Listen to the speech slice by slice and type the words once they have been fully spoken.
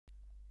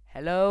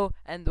Hello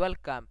and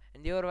welcome,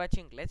 and you're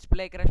watching Let's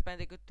Play Crash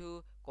Bandicoot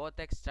 2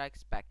 Cortex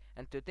Strikes Back,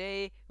 and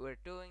today we're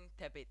doing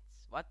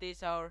Tebits. What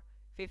is our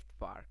fifth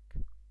part,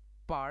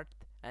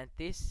 and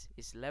this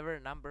is level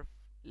number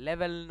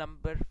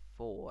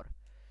 4.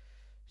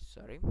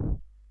 Sorry.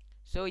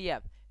 So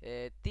yeah,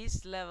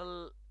 this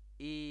level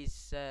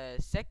is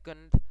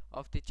second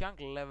of the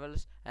jungle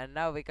levels, and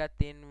now we got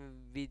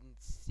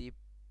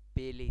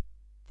invincibility,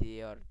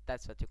 or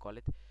that's what you call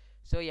it.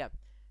 So yeah,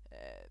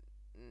 uh,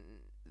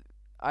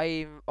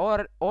 I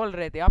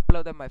already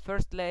uploaded my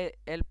first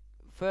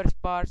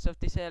parts of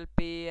this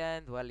LP,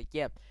 and well,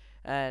 yeah,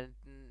 and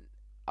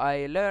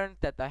I learned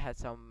that I had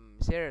some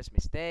serious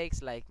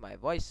mistakes, like my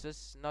voice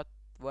was not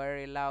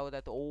very loud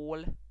at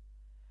all,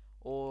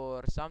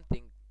 or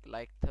something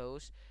like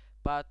those.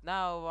 But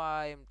now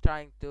I'm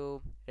trying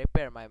to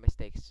repair my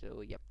mistakes.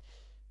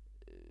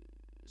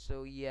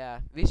 So yeah,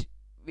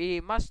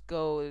 we must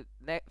go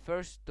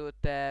first to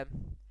the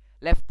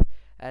left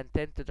and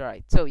then to the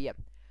right. So yeah.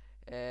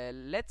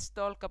 Let's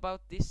talk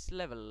about this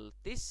level.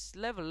 This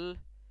level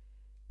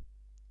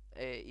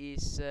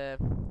is uh,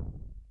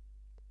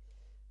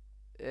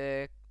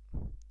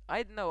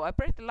 I don't know. I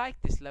pretty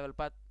like this level,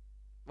 but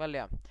well,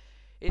 yeah,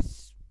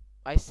 it's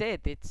I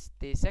said it's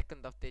the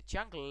second of the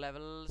jungle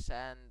levels,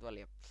 and well,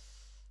 yeah.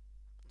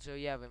 So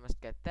yeah, we must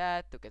get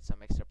that to get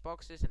some extra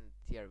boxes, and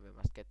here we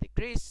must get the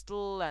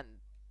crystal and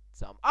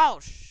some.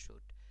 Oh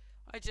shoot!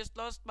 I just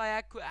lost my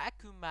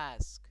Aku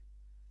mask.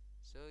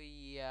 So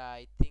yeah,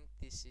 I think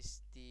this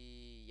is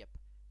the yep,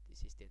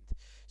 this is the end.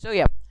 So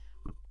yeah,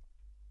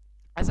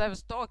 as I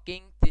was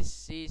talking,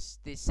 this is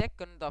the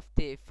second of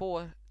the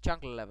 4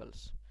 jungle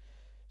levels.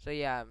 So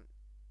yeah,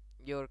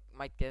 you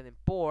might get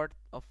bored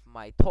of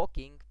my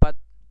talking, but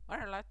why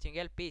are watching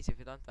LPs if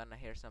you don't wanna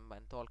hear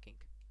someone talking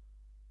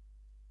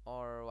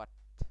or what?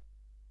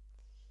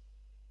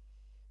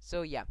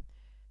 So yeah,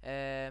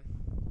 uh,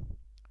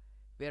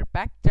 we're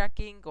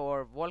backtracking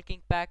or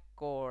walking back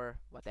or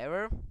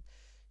whatever.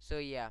 So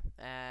yeah,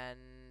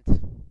 and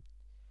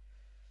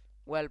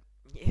well,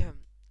 yeah,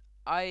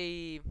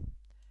 I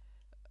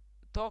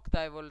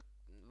I will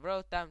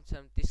wrote down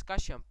some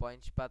discussion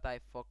points, but I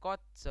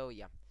forgot. So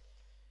yeah.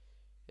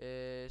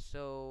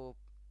 So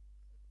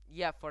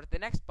yeah, for the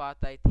next part,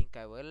 I think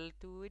I will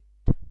do it.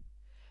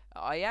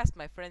 I asked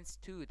my friends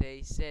too.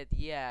 They said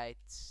yeah,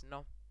 it's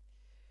no.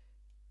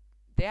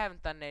 They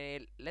haven't done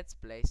any let's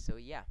play, so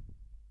yeah.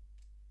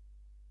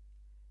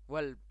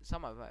 Well,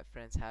 some of my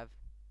friends have.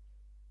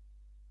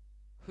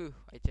 Whew,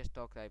 I just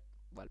talked.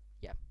 Well,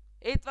 yeah.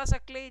 It was a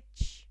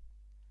glitch.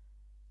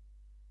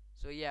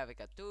 So yeah, we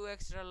got 2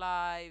 extra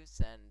lives,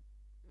 and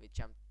we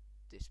jumped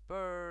this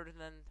bird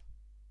and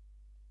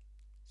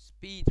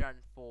speed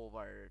run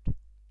forward.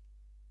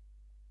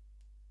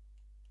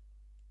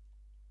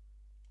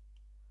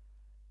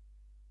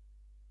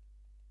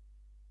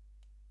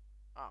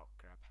 Oh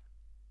crap.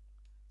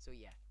 So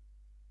yeah.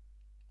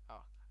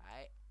 Oh,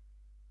 I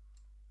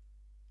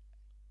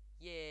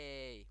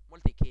yay,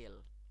 multi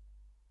kill.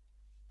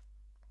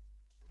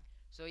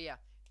 So yeah,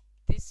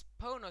 this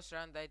bonus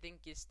round I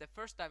think is the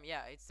first time.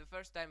 Yeah, it's the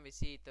first time we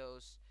see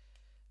those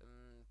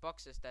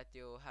boxes that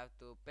you have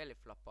to belly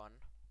flop on.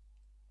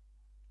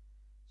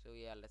 So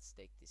yeah, let's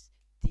take this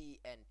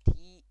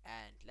TNT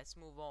and let's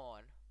move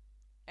on.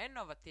 I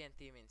know what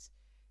TNT means.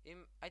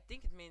 I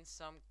think it means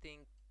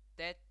something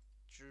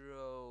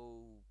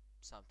tetro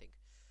something.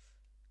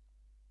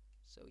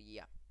 So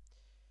yeah,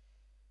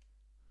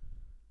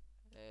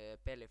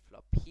 belly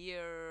flop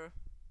here,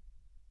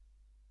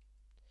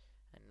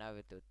 and now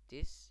we do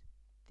this,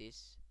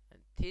 this,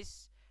 and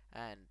this,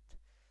 and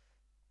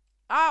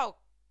oh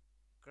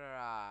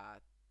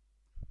crap!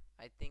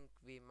 I think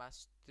we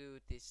must do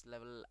this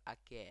level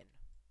again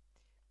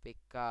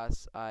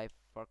because I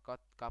forgot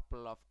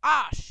couple of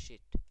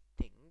shit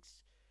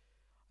things.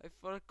 I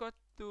forgot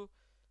to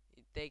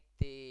take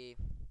the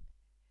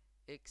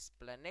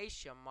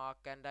explanation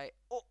mark, and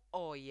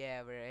oh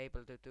yeah, we're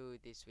able to do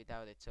this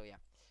without it. So yeah,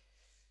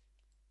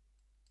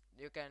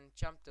 you can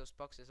jump those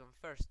boxes on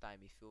first time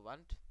if you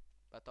want,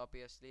 but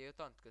obviously you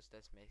don't, because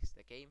that makes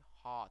the game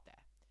harder.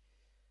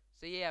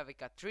 So yeah, we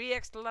got 3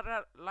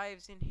 extra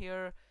lives in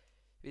here,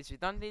 which we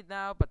don't need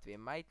now, but we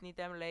might need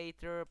them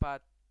later.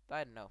 But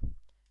I don't know.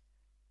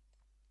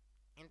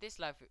 In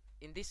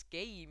this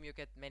game, you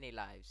get many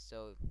lives.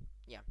 So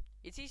yeah,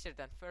 it's easier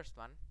than first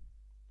one.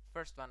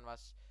 First one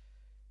was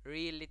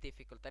really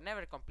difficult. I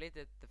never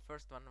completed the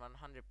first one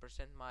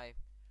 100%. My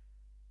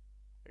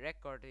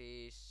record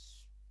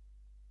is,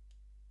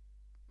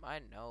 I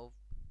know,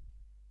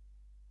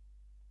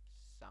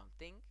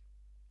 something.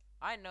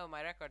 I know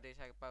my record is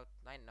about,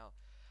 I know.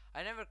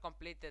 I never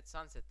completed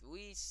Sunset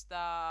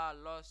Vista,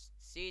 Lost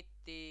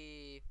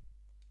City,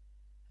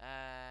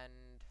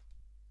 and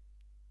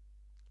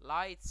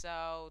Lights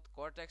Out,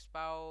 Cortex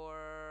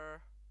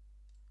Power,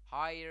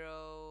 High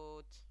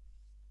Road,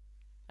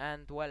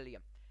 and well,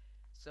 yeah.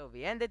 So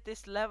we ended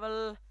this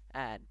level,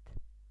 and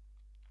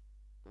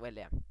well,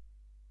 yeah.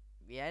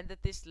 We ended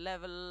this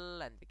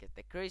level, and we get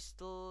the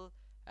crystal,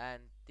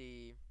 and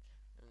the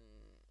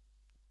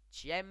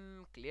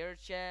gem, clear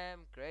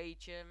gem, grey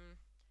gem.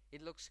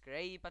 It looks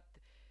grey, but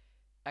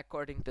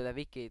according to the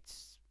wiki,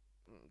 it's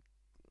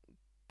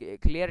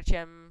clear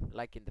gem,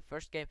 like in the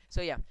first game.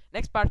 So yeah,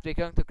 next part we're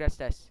going to crash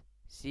test.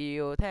 See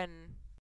you then.